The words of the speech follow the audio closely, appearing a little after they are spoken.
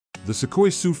The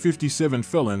Sukhoi Su-57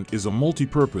 Felon is a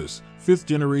multi-purpose,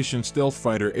 fifth-generation stealth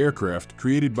fighter aircraft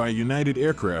created by United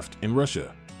Aircraft in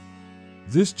Russia.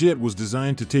 This jet was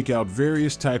designed to take out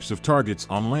various types of targets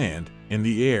on land, in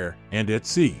the air, and at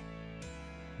sea.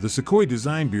 The Sukhoi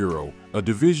Design Bureau, a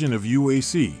division of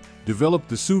UAC, developed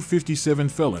the Su-57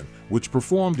 Felon, which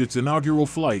performed its inaugural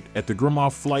flight at the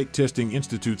Gromov Flight Testing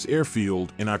Institute's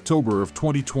airfield in October of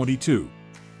 2022.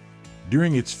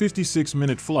 During its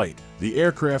 56-minute flight, the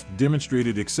aircraft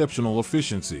demonstrated exceptional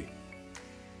efficiency.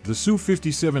 The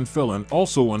Su-57 Felon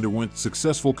also underwent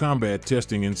successful combat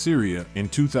testing in Syria in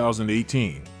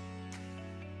 2018.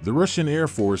 The Russian Air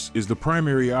Force is the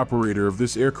primary operator of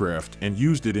this aircraft and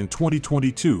used it in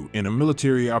 2022 in a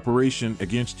military operation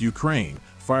against Ukraine,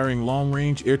 firing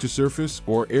long-range air-to-surface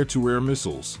or air-to-air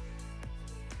missiles.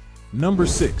 Number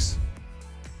 6.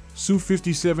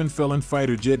 Su-57 Felon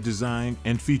Fighter Jet Design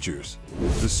and Features.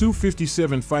 The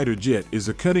Su-57 fighter jet is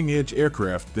a cutting-edge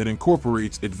aircraft that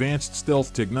incorporates advanced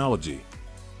stealth technology.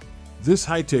 This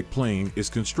high-tech plane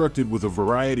is constructed with a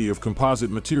variety of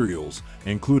composite materials,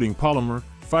 including polymer,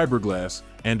 fiberglass,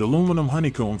 and aluminum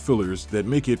honeycomb fillers that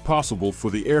make it possible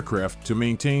for the aircraft to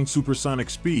maintain supersonic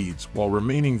speeds while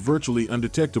remaining virtually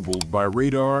undetectable by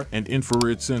radar and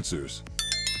infrared sensors.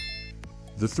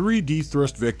 The 3D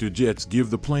thrust vector jets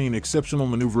give the plane exceptional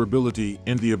maneuverability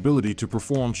and the ability to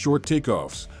perform short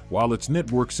takeoffs, while its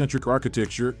network-centric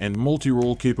architecture and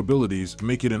multi-role capabilities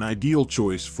make it an ideal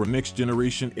choice for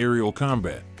next-generation aerial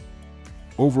combat.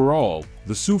 Overall,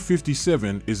 the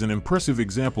Su-57 is an impressive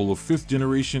example of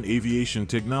fifth-generation aviation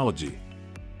technology.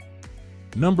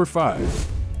 Number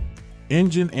 5.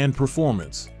 Engine and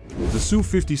Performance. The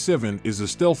Su-57 is a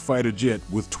stealth fighter jet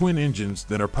with twin engines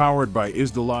that are powered by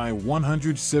Isdali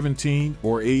 117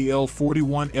 or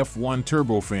AL-41 F1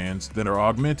 turbofans that are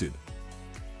augmented.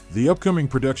 The upcoming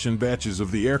production batches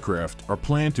of the aircraft are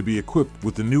planned to be equipped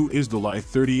with the new Isdali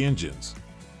 30 engines.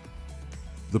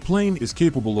 The plane is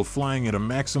capable of flying at a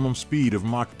maximum speed of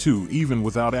Mach 2 even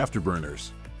without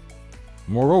afterburners.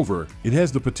 Moreover, it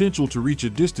has the potential to reach a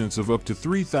distance of up to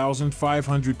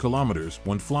 3,500 kilometers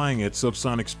when flying at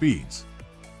subsonic speeds.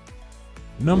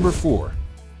 Number 4.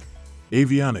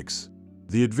 Avionics.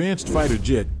 The advanced fighter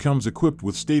jet comes equipped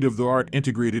with state-of-the-art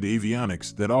integrated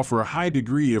avionics that offer a high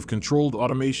degree of controlled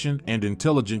automation and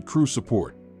intelligent crew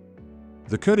support.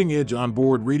 The cutting-edge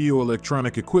onboard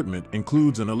radio-electronic equipment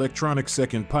includes an electronic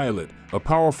second pilot, a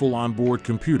powerful onboard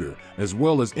computer, as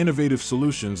well as innovative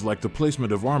solutions like the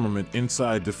placement of armament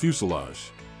inside the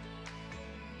fuselage.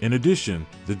 In addition,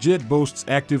 the jet boasts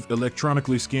active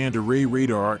electronically scanned array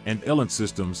radar and ELINT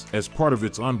systems as part of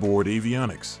its onboard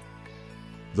avionics.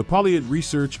 The Polyet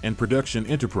Research and Production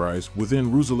Enterprise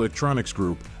within Rus Electronics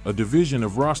Group, a division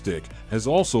of Rostec, has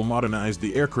also modernized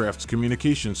the aircraft's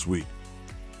communication suite.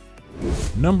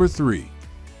 Number 3.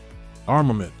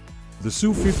 Armament. The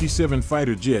Su-57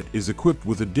 fighter jet is equipped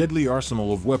with a deadly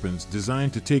arsenal of weapons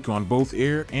designed to take on both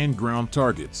air and ground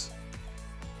targets.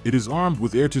 It is armed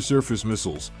with air-to-surface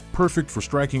missiles, perfect for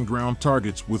striking ground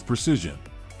targets with precision.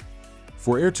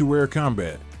 For air-to-air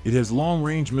combat, it has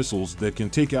long-range missiles that can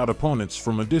take out opponents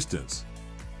from a distance.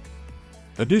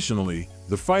 Additionally,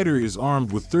 the fighter is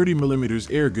armed with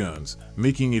 30mm air guns,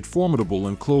 making it formidable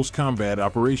in close combat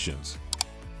operations.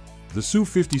 The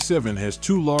Su-57 has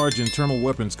two large internal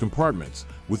weapons compartments,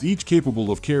 with each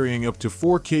capable of carrying up to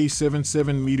 4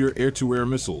 K-77-meter air-to-air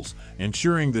missiles,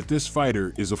 ensuring that this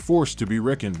fighter is a force to be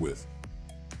reckoned with.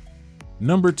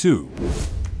 Number 2.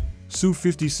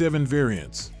 Su-57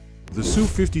 Variants. The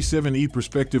Su-57E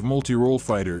Perspective Multi-Role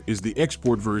Fighter is the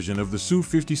export version of the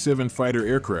Su-57 fighter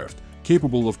aircraft,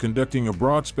 capable of conducting a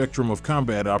broad spectrum of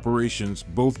combat operations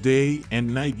both day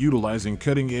and night utilizing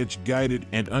cutting-edge guided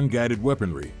and unguided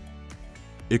weaponry.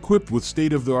 Equipped with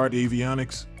state-of-the-art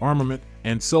avionics, armament,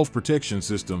 and self-protection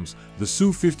systems, the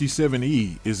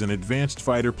Su-57E is an advanced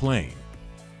fighter plane.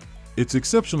 Its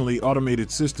exceptionally automated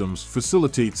systems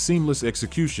facilitate seamless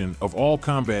execution of all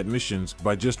combat missions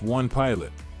by just one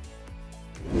pilot.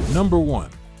 Number 1.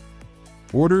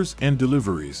 Orders and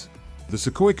Deliveries. The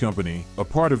Sukhoi Company, a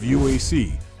part of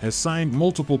UAC, has signed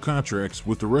multiple contracts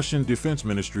with the Russian Defense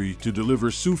Ministry to deliver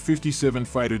Su-57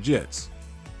 fighter jets.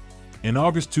 In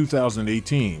August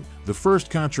 2018, the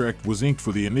first contract was inked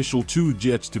for the initial 2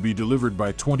 jets to be delivered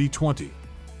by 2020.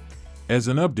 As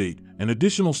an update, an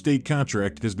additional state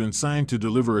contract has been signed to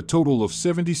deliver a total of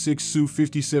 76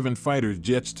 Su-57 fighter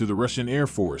jets to the Russian Air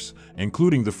Force,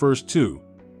 including the first 2.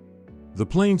 The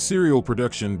plane's serial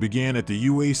production began at the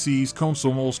UAC's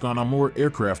Komsomolsk-on-Amur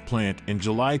aircraft plant in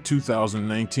July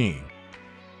 2019.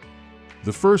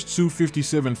 The first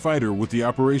Su-57 fighter with the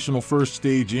operational first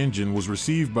stage engine was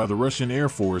received by the Russian Air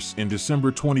Force in December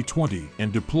 2020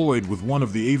 and deployed with one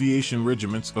of the aviation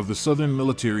regiments of the Southern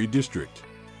Military District.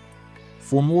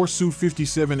 4 more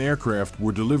Su-57 aircraft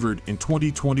were delivered in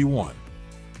 2021.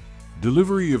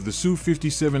 Delivery of the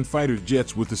Su-57 fighter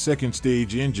jets with the second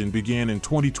stage engine began in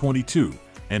 2022,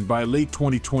 and by late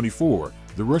 2024,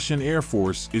 the Russian Air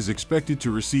Force is expected to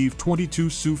receive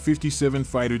 22 Su-57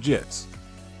 fighter jets.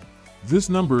 This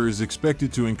number is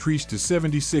expected to increase to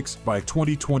 76 by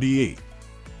 2028.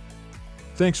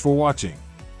 Thanks for watching.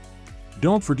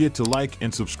 Don't forget to like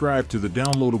and subscribe to the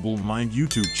Downloadable Mind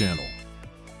YouTube channel.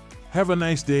 Have a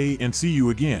nice day and see you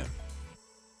again.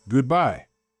 Goodbye.